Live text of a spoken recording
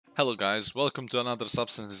Hello guys, welcome to another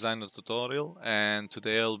Substance Designer tutorial, and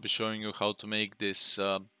today I'll be showing you how to make this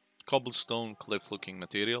cobblestone cliff looking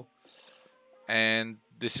material. And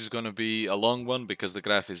this is gonna be a long one because the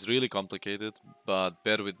graph is really complicated, but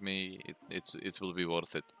bear with me, it will be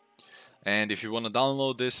worth it. And if you want to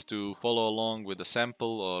download this to follow along with a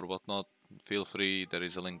sample or whatnot, feel free, there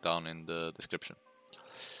is a link down in the description.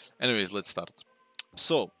 Anyways, let's start.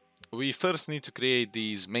 So, we first need to create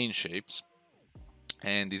these main shapes.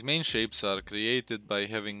 And these main shapes are created by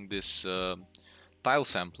having this tile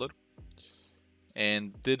sampler,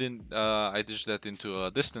 and I ditched that into a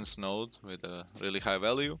distance node with a really high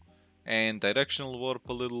value, and directional warp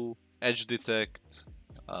a little, edge detect,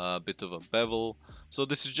 a bit of a bevel. So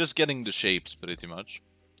this is just getting the shapes pretty much,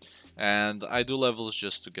 and I do levels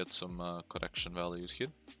just to get some correction values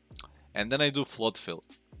here, and then I do flood fill,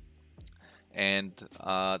 and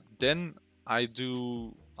then I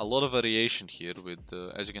do a lot of variation here with,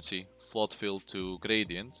 as you can see, flood fill to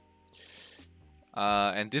gradient.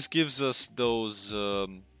 And this gives us those,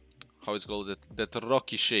 how it's called, that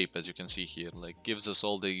rocky shape, as you can see here. Like, gives us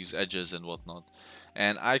all these edges and whatnot.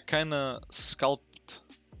 And I kind of sculpt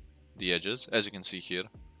the edges, as you can see here.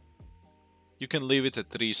 You can leave it at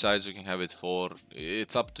 3 sides, you can have it 4.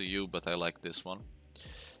 It's up to you, but I like this one.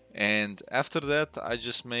 And after that, I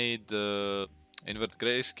just made invert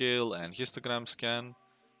grayscale and histogram scan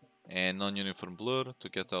and non-uniform blur to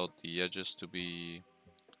get out the edges to be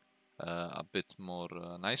a bit more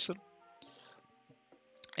nicer.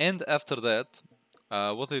 And after that,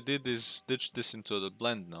 what I did is ditch this into the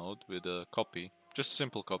blend node with a copy, just a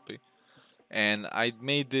simple copy, and I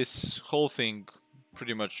made this whole thing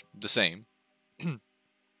pretty much the same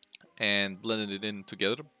and blended it in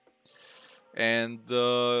together. And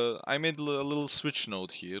I made a little switch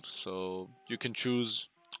node here, so you can choose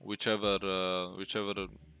whichever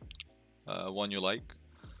one you like.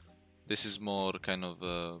 This is more kind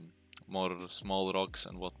of more small rocks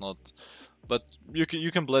and whatnot, but you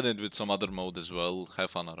can blend it with some other mode as well.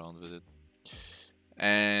 Have fun around with it.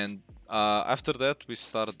 And after that, we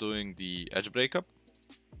start doing the edge breakup,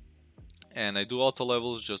 and I do auto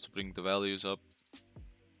levels just to bring the values up.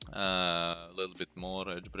 A little bit more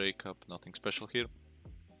edge breakup, nothing special here.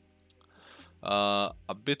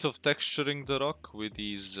 A bit of texturing the rock with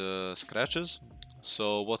these scratches.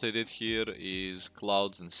 So what I did here is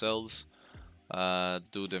clouds and cells,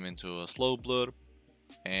 do them into a slow blur,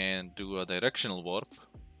 and do a directional warp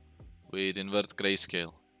with invert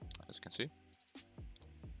grayscale, as you can see.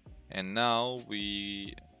 And now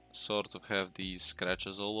we sort of have these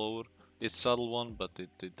scratches all over. It's subtle one, but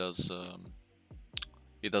it does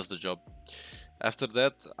the job. After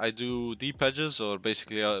that, I do deep edges, or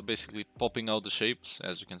basically popping out the shapes,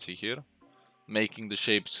 as you can see here, making the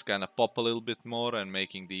shapes kind of pop a little bit more and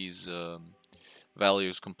making these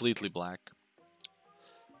values completely black.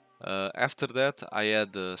 After that, I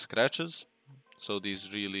add the scratches, so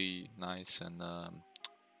these really nice and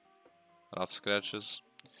rough scratches.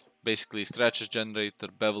 Basically, scratches generator,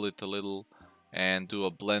 bevel it a little, and do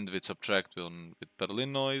a blend with subtract with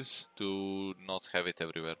Berlin noise to not have it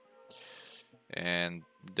everywhere. And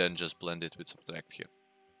then just blend it with subtract here.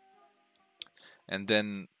 And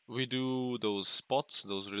then we do those spots,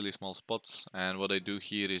 those really small spots, and what I do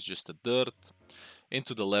here is just a dirt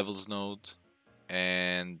into the levels node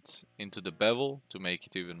and into the bevel to make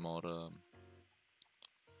it even more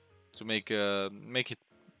to make it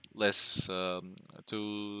less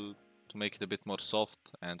to make it a bit more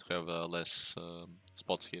soft and to have less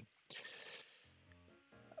spots here.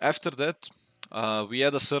 After that, we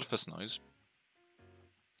add a surface noise,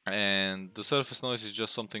 and the surface noise is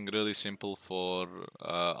just something really simple for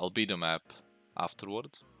albedo map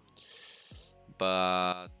afterwards.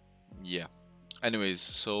 But yeah, anyways,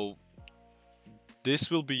 so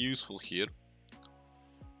this will be useful here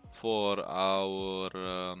for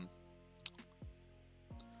our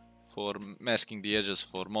for masking the edges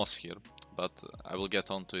for moss here, but I will get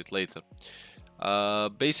onto it later.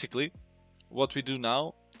 Basically, what we do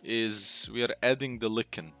now is we are adding the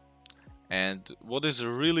lichen, and what is a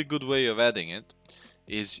really good way of adding it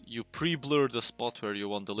is you pre-blur the spot where you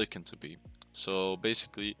want the lichen to be. So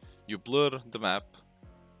basically, you blur the map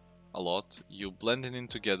a lot, you blend it in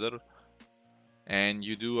together, and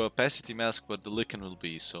you do a opacity mask where the lichen will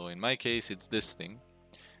be. So in my case, it's this thing.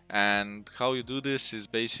 And how you do this is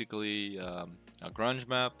basically a grunge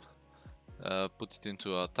map, put it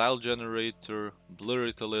into a tile generator, blur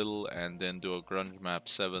it a little, and then do a grunge map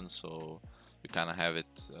 7, so you kind of have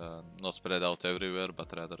it not spread out everywhere,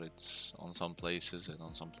 but rather it's on some places, and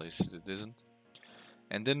on some places it isn't.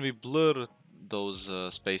 And then we blur those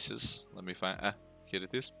spaces. Let me find, here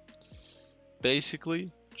it is.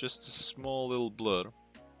 Basically, just a small little blur.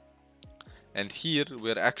 And here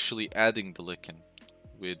we're actually adding the lichen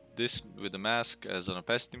with the mask as an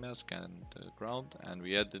opacity mask and ground, and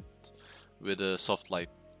we add it with a soft light.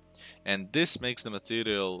 And this makes the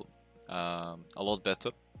material a lot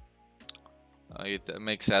better. It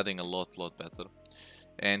makes adding a lot better.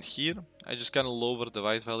 And here I just kind of lower the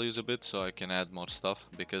white values a bit so I can add more stuff,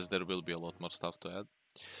 because there will be a lot more stuff to add.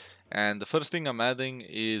 And the first thing I'm adding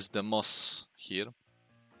is the moss here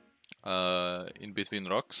in between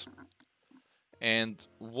rocks. And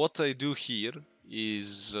what I do here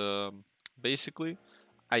is basically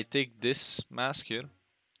I take this mask here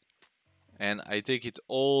and I take it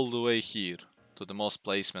all the way here to the moss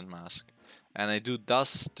placement mask, and I do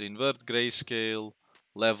dust, invert grayscale,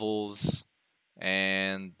 levels,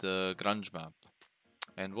 and grunge map.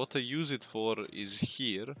 And what I use it for is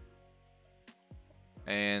here,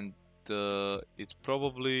 and it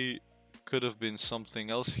probably could have been something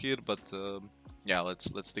else here, but yeah,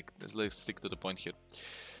 let's stick to the point here.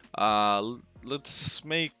 Let's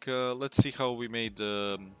see how we made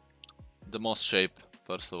the moss shape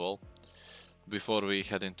first of all, before we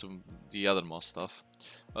head into the other moss stuff.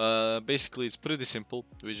 Basically, it's pretty simple.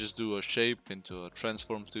 We just do a shape into a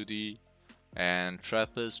transform 2D and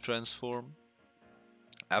trapeze transform.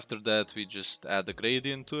 After that, we just add a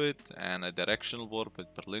gradient to it and a directional warp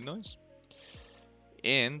with Berlin noise,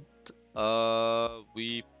 and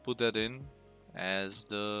we put that in as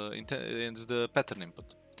the pattern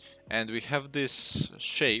input. And we have this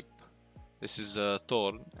shape. This is a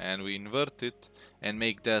thorn, and we invert it and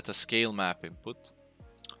make that a scale map input,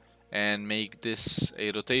 and make this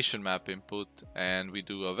a rotation map input, and we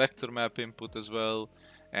do a vector map input as well,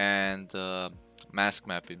 and mask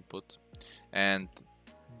map input. And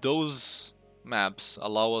those maps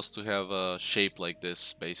allow us to have a shape like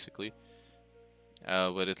this, basically,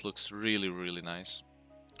 where it looks really nice.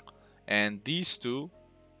 And these two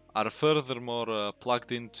are furthermore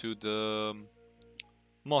plugged into the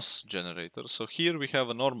moss generator. So here we have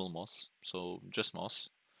a normal moss, so just moss,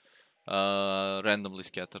 randomly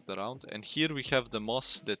scattered around, and here we have the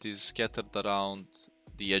moss that is scattered around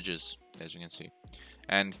the edges, as you can see.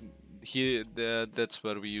 And here that's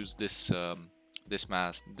where we use this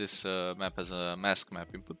map as a mask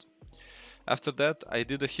map input. After that, I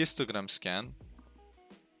did a histogram scan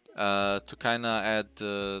to kind of add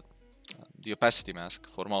the opacity mask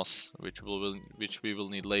for moss, which we will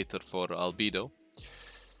need later for albedo.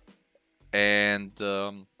 And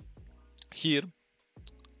here,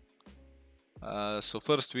 so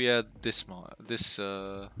first we add this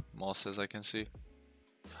moss, as I can see.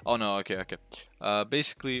 Oh no, okay.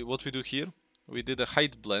 Basically, what we do here, we did a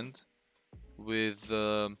height blend with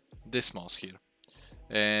this moss here,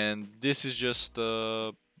 and this is just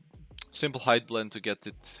a simple height blend to get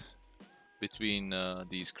it between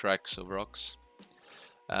these cracks of rocks.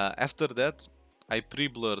 After that, I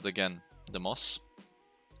pre-blurred again the moss,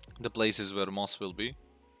 the places where moss will be,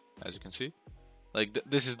 as you can see. Like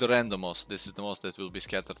this is the random moss. This is the moss that will be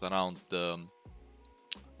scattered around the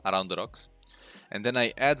rocks. And then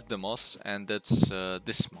I add the moss, and that's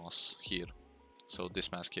this moss here. So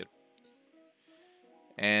this mask here.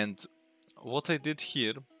 And what I did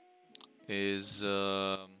here is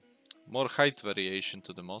more height variation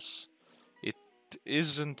to the moss. It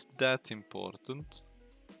isn't that important,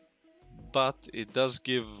 but it does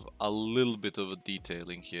give a little bit of a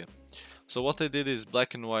detailing here. So what I did is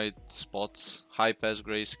black and white spots, high pass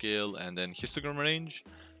grayscale, and then histogram range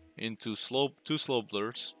into two slope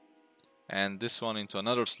blurs, and this one into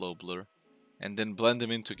another slope blur, and then blend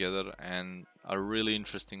them in together, and a really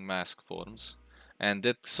interesting mask forms. And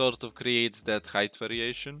that sort of creates that height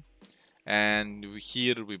variation. And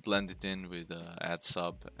here we blend it in with add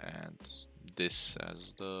sub and this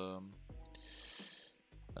as the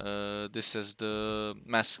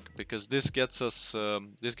mask, because this gets us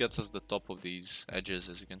the top of these edges,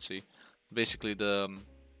 as you can see, basically the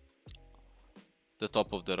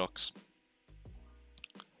top of the rocks.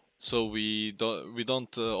 So we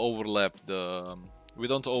don't overlap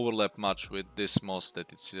much with this moss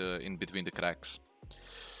that it's in between the cracks.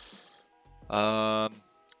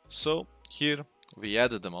 So here we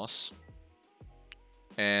added the moss,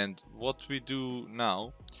 and what we do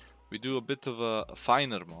now, we do a bit of a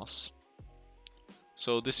finer moss.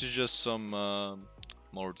 So this is just some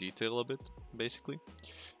more detail a bit, basically.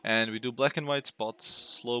 And we do black and white spots,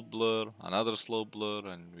 slope blur, another slope blur,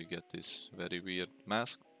 and we get this very weird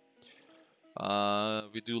mask.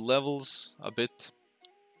 We do levels a bit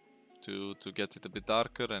to get it a bit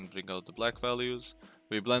darker and bring out the black values.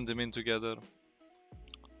 We blend them in together.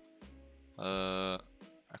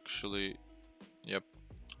 Actually, yep.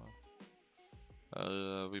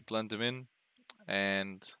 We blend them in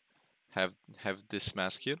and have this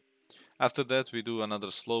mask here. After that, we do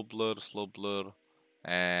another slow blur,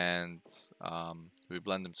 and we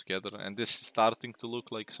blend them together. And this is starting to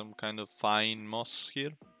look like some kind of fine moss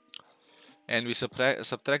here. And we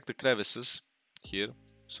subtract the crevices here.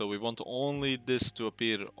 So we want only this to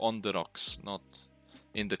appear on the rocks, not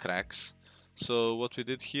in the cracks. So what we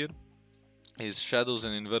did here is shadows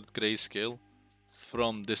and invert grayscale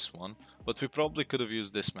from this one. But we probably could have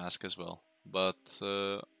used this mask as well. But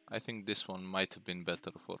I think this one might have been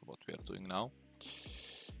better for what we are doing now.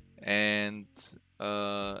 And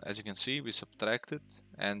as you can see, we subtract it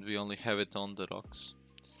and we only have it on the rocks.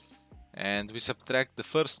 And we subtract the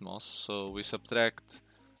first moss, so we subtract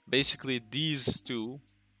basically these two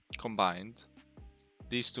combined,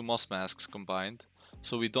 these two moss masks combined,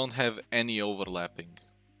 so we don't have any overlapping.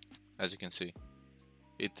 As you can see,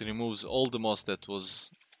 it removes all the moss that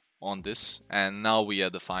was on this, and now we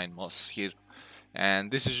add the fine moss here.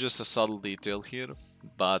 And this is just a subtle detail here,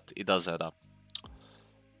 but it does add up.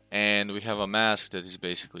 And we have a mask that is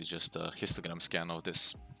basically just a histogram scan of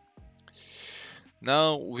this.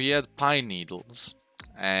 Now we add pine needles,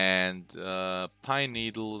 and pine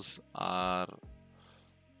needles are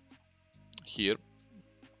here.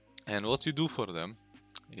 And what we do for them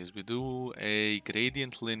is we do a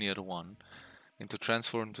gradient linear one into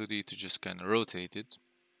transform 2D to just kind of rotate it.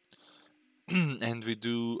 And we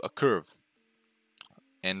do a curve.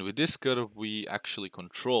 And with this curve, we actually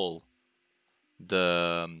control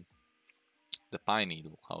the pine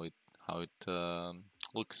needle, how it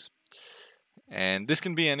looks. And this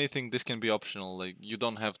can be anything. This can be optional. Like, you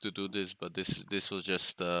don't have to do this, but this was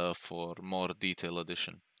just for more detail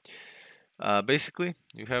addition. Basically,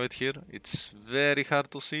 you have it here. It's very hard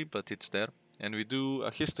to see, but it's there. And we do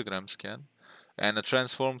a histogram scan and a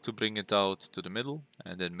transform to bring it out to the middle,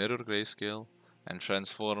 and then mirror grayscale and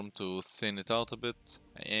transform to thin it out a bit.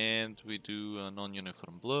 And we do a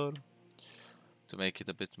non-uniform blur to make it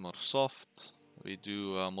a bit more soft. We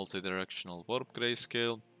do a multi-directional warp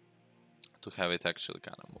grayscale to have it actually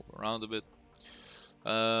kind of move around a bit.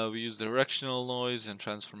 We use directional noise and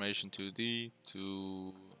transformation 2D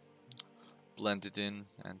to blend it in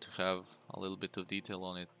and to have a little bit of detail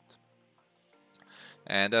on it.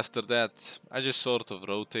 And after that, I just sort of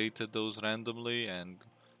rotated those randomly and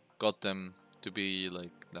got them to be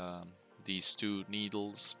like these two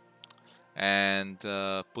needles, and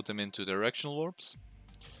put them into directional warps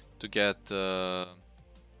to get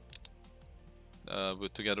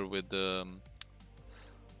together with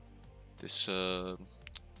this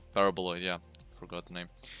paraboloid, yeah, forgot the name,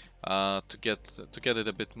 to get it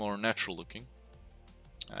a bit more natural looking.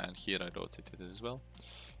 And here I rotated it as well.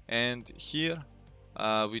 And here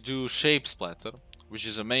we do shape splatter, which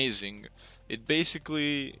is amazing. It's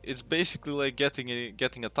basically like getting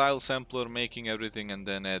a tile sampler, making everything, and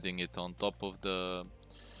then adding it on top of the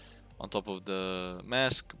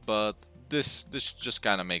mask. But this just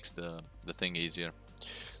kind of makes the thing easier.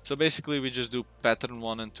 So basically, we just do pattern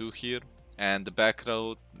 1 and 2 here, and the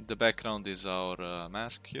background is our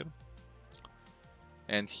mask here.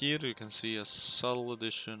 And here you can see a subtle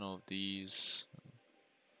addition of these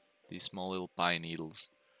small little pine needles.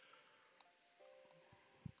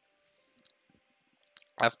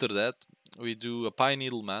 After that, we do a pine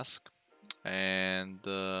needle mask, and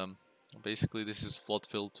basically this is float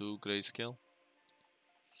fill to grayscale.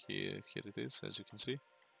 Here it is, as you can see,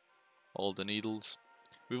 all the needles.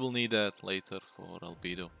 We will need that later for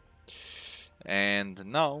albedo. And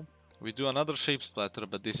now we do another shape splatter,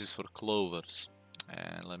 but this is for clovers.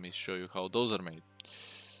 And let me show you how those are made.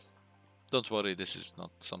 Don't worry, this is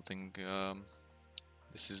not something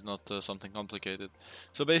something complicated.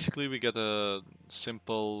 So basically, we get a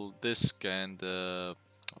simple disk and a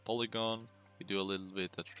polygon. We do a little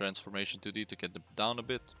bit of transformation 2D to get them down a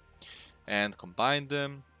bit, and combine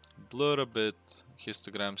them, blur a bit,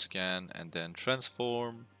 histogram scan, and then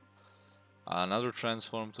transform. Another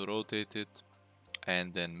transform to rotate it,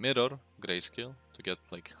 and then mirror grayscale to get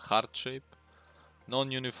like heart shape.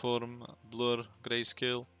 Non-uniform blur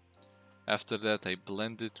grayscale. After that, I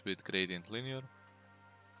blend it with gradient linear,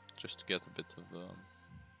 just to get a bit of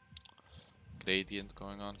gradient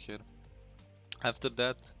going on here. After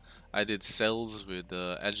that, I did cells with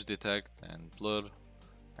edge detect and blur,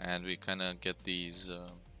 and we kind of get these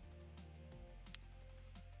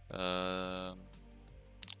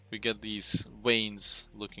veins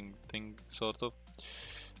looking thing, sort of.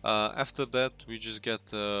 After that, we just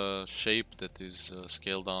get a shape that is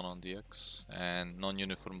scaled down on the X and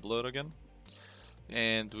non-uniform blur again,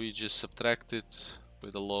 and we just subtract it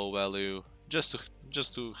with a low value just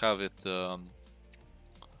to have it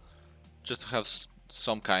just to have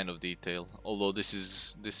some kind of detail, although this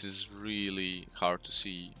is really hard to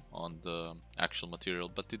see on the actual material,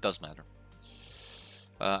 but it does matter.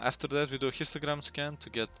 After that we do a histogram scan to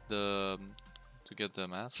get the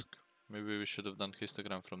mask. Maybe we should have done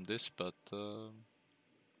histogram from this, but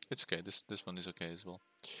it's okay. This one is okay as well.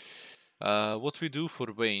 What we do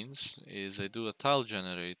for veins is I do a tile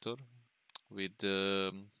generator with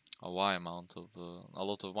a Y amount of a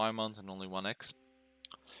lot of Y amount and only one X.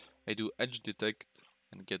 I do edge detect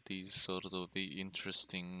and get these sort of the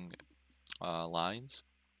interesting lines.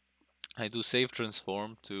 I do save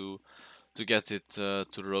transform to get it to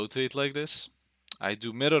rotate like this. I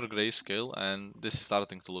do mirror grayscale, and this is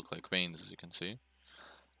starting to look like veins, as you can see.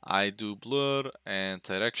 I do blur and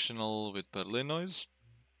directional with Berlin noise,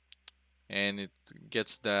 and it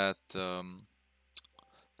gets that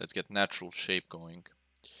let's get natural shape going.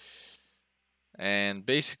 And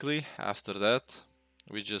basically after that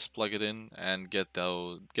we just plug it in and get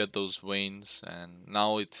those veins, and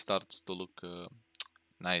now it starts to look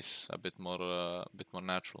nice, a bit more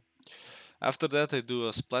natural. After that I do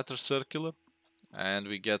a splatter circular, and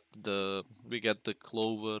we get the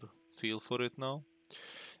clover feel for it now,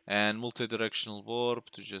 and multi-directional warp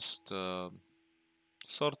to just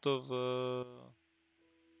sort of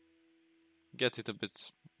get it a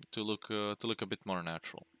bit to look a bit more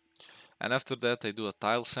natural. And after that I do a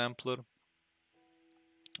tile sampler,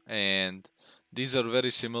 and these are very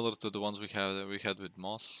similar to the ones we had with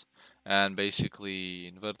moss, and basically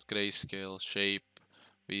invert grayscale, shape.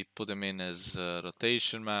 We put them in as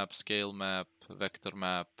rotation map, scale map, vector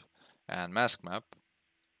map, and mask map,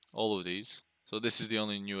 all of these. So this is the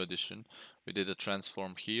only new addition. We did a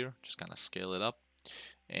transform here, just kind of scale it up,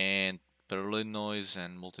 and Berlin noise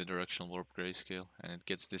and multi-directional warp grayscale, and it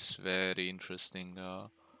gets this very interesting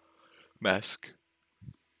mask.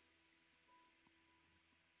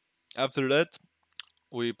 After that,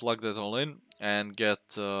 we plug that all in and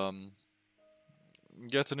get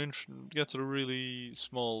get a really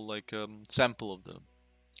small like sample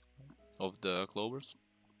of the clovers.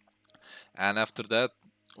 And after that,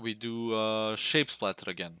 we do shape splatter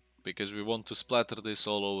again, because we want to splatter this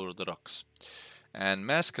all over the rocks. And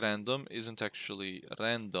mask random isn't actually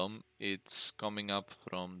random, it's coming up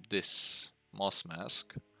from this moss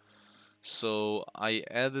mask. So I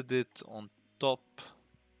added it on top,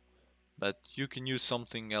 but you can use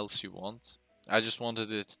something else you want. I just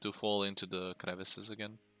wanted it to fall into the crevices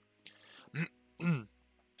again.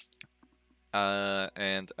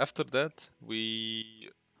 And after that,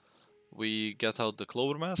 we get out the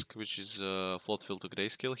clover mask, which is float fill to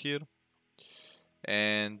grayscale here,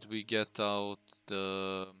 and we get out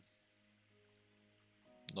the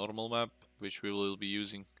normal map, which we will be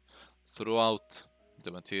using throughout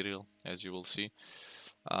the material, as you will see.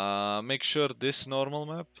 Make sure this normal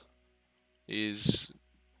map is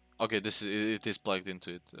okay. It is plugged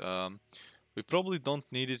into it. We probably don't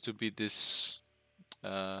need it to be this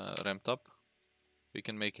ramped up. We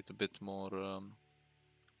can make it a bit more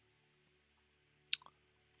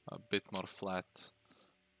flat,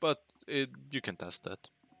 but you can test that.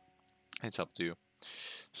 It's up to you.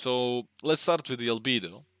 So let's start with the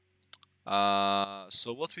albedo.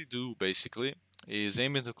 So what we do basically is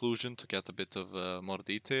ambient occlusion to get a bit of more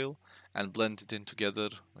detail and blend it in together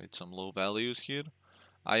with some low values here.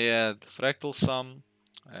 I add fractal sum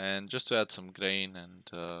and just to add some grain and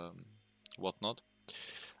whatnot.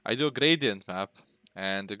 I do a gradient map,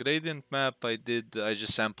 and the gradient map I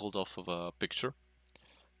just sampled off of a picture.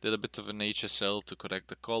 Did a bit of an HSL to correct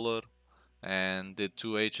the color, and did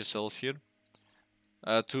two HSLs here.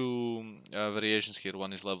 Two variations here,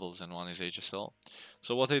 one is levels and one is HSL.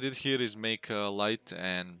 So what I did here is make a light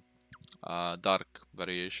and dark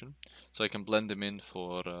variation, so I can blend them in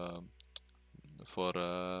for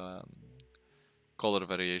color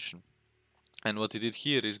variation. And what I did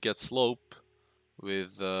here is get slope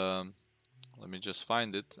with, let me just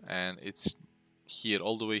find it, and it's here,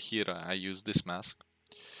 all the way here. I use this mask,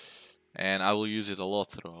 and I will use it a lot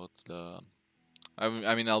throughout the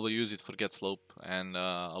I mean, I will use it for get slope and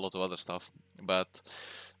a lot of other stuff. But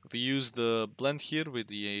we use the blend here with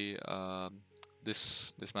the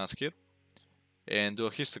this mask here, and do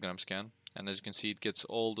a histogram scan. And as you can see, it gets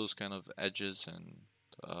all those kind of edges and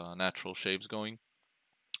natural shapes going.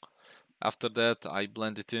 After that, I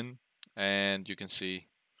blend it in, and you can see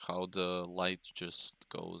how the light just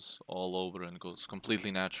goes all over and goes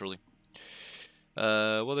completely naturally.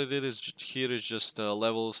 What I did is here is just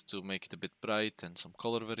levels to make it a bit bright and some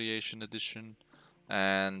color variation addition,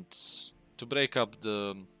 and to break up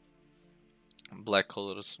the black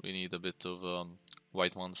colors we need a bit of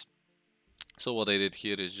white ones. So what I did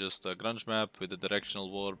here is just a grunge map with a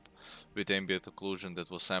directional warp with ambient occlusion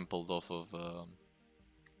that was sampled off of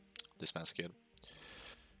this mask here.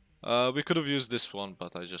 We could have used this one,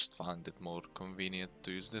 but I just found it more convenient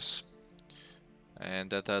to use this.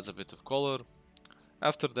 And that adds a bit of color.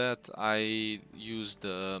 After that, I used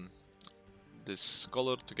this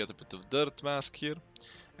color to get a bit of dirt mask here.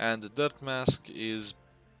 And the dirt mask is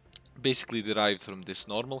basically derived from this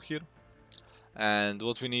normal here. And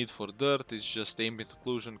what we need for dirt is just ambient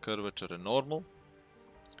occlusion, curvature, and normal.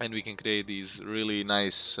 And we can create these really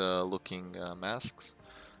nice looking masks.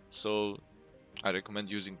 So I recommend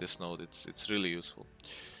using this node, it's really useful.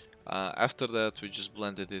 After that, we just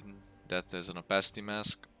blended in that as an opacity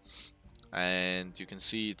mask. And you can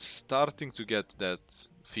see it's starting to get that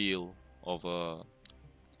feel of a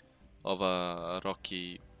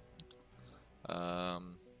rocky, how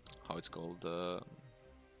it's called,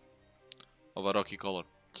 of a rocky color.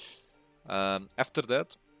 After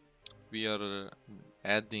that, we are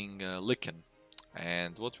adding lichen,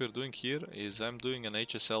 and what we're doing here is I'm doing an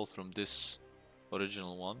HSL from this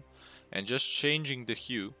original one and just changing the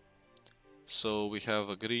hue. So we have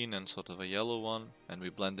a green and sort of a yellow one, and we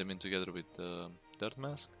blend them in together with the dirt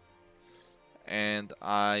mask. And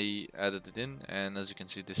I added it in, and as you can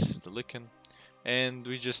see, this is the lichen. And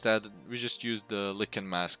we just used the lichen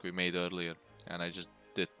mask we made earlier, and I just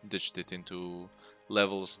ditched it into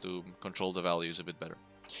levels to control the values a bit better.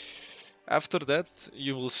 After that,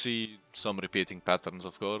 you will see some repeating patterns,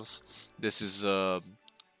 of course. This is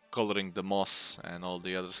coloring the moss and all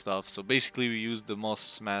the other stuff. So basically we used the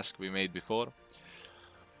moss mask we made before.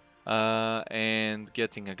 And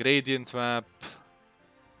getting a gradient map,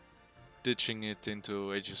 ditching it into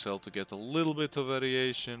HSL to get a little bit of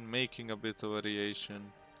variation, making a bit of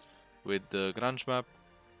variation with the grunge map,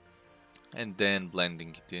 and then blending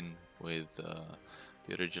it in with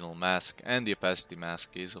the original mask. And the opacity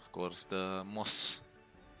mask is of course the moss.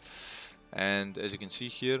 And as you can see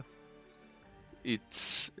here,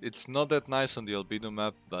 it's not that nice on the albedo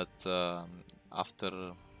map, but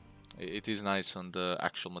after it is nice on the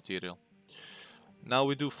actual material. Now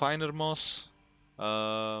we do finer moss,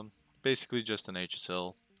 basically just an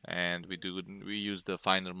HSL, and we use the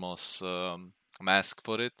finer moss mask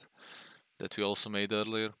for it that we also made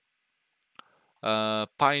earlier.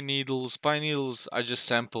 Pine needles I just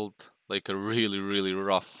sampled like a really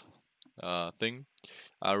rough thing.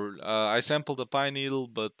 I sampled a pine needle,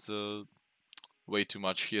 but way too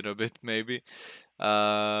much here a bit maybe.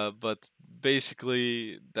 But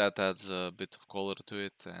basically that adds a bit of color to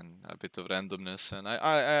it and a bit of randomness, and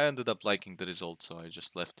I ended up liking the result, so I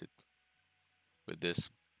just left it with this.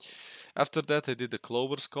 After that, I did the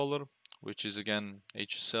clover's color, which is again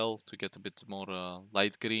HSL to get a bit more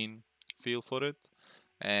light green feel for it,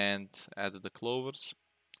 and added the clovers.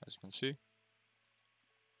 As you can see,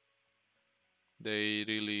 they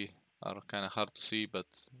really are kind of hard to see, but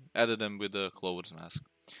added them with the clover's mask.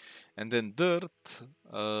 And then dirt,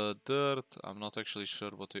 I'm not actually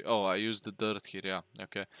sure what to, oh, I used the dirt here, yeah,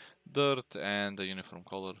 okay. Dirt and the uniform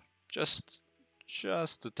color, just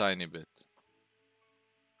a tiny bit.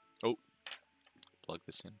 Oh, plug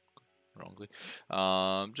this in wrongly.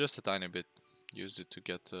 Just a tiny bit. Use it to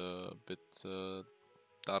get a bit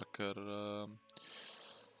darker,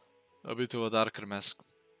 a bit of a darker mask.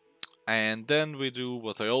 And then we do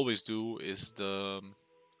what I always do is the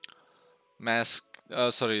mask,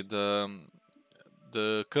 the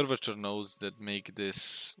curvature nodes that make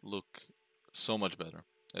this look so much better,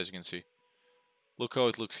 as you can see. Look how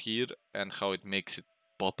it looks here and how it makes it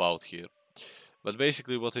pop out here. But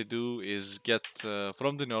basically what I do is get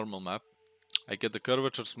from the normal map, I get the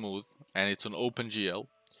curvature smooth, and it's on OpenGL.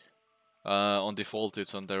 On default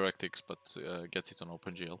it's on DirectX, but get it on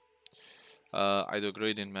OpenGL. I do a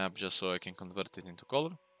gradient map just so I can convert it into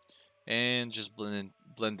color, and just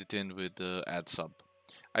blend it in with the add sub.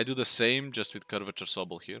 I do the same just with curvature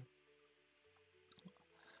sobble here,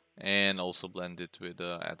 and also blend it with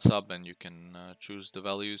add sub, and you can choose the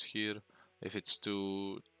values here. If it's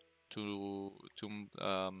too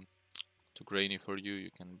grainy for you, you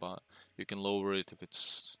can lower it. If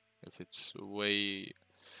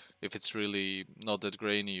it's really not that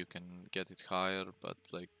grainy, you can get it higher, but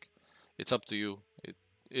like it's up to you.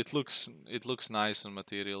 It looks nice on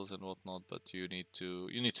materials and whatnot, but you need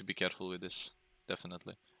to be careful with this,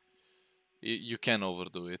 definitely. You can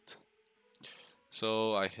overdo it.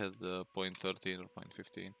 So I had 0.13 or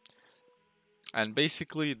 0.15, and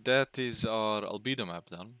basically that is our albedo map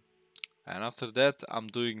done. And after that I'm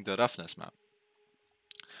doing the roughness map.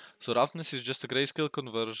 So roughness is just a grayscale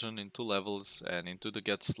conversion in 2 levels and into the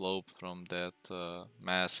get slope from that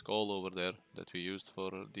mask all over there that we used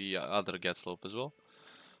for the other get slope as well.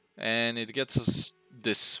 And it gets us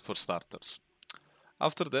this for starters.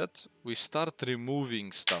 After that, we start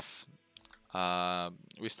removing stuff.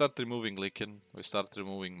 We start removing lichen, we start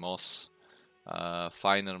removing moss,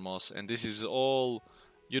 finer moss, and this is all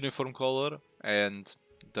uniform color and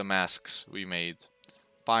the masks we made.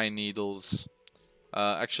 Pine needles.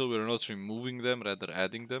 Actually, we're not removing them, rather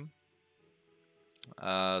adding them,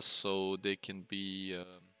 so they can be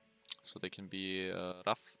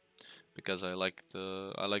rough. Because I like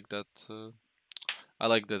that. I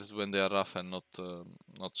like that when they are rough and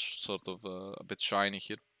not sort of a bit shiny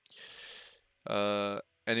here.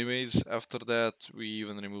 Anyways, after that we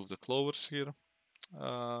even remove the clovers here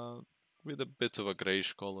with a bit of a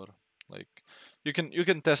grayish color. Like you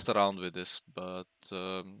can test around with this, but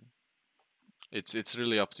it's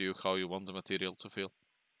really up to you how you want the material to feel.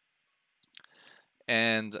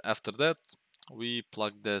 And after that, we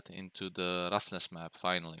plug that into the roughness map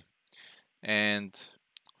finally. And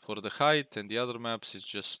for the height and the other maps, it's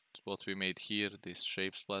just what we made here, this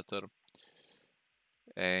shape splatter.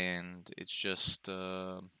 And it's just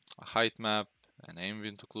a height map, an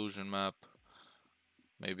ambient occlusion map.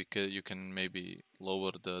 Maybe you can maybe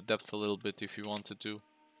lower the depth a little bit if you wanted to.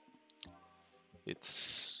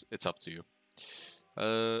 It's up to you.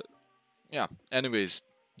 Yeah. Anyways,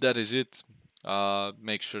 that is it.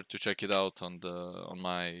 Make sure to check it out on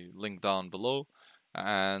my link down below.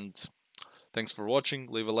 And thanks for watching.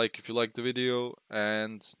 Leave a like if you liked the video,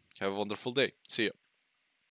 and have a wonderful day. See ya.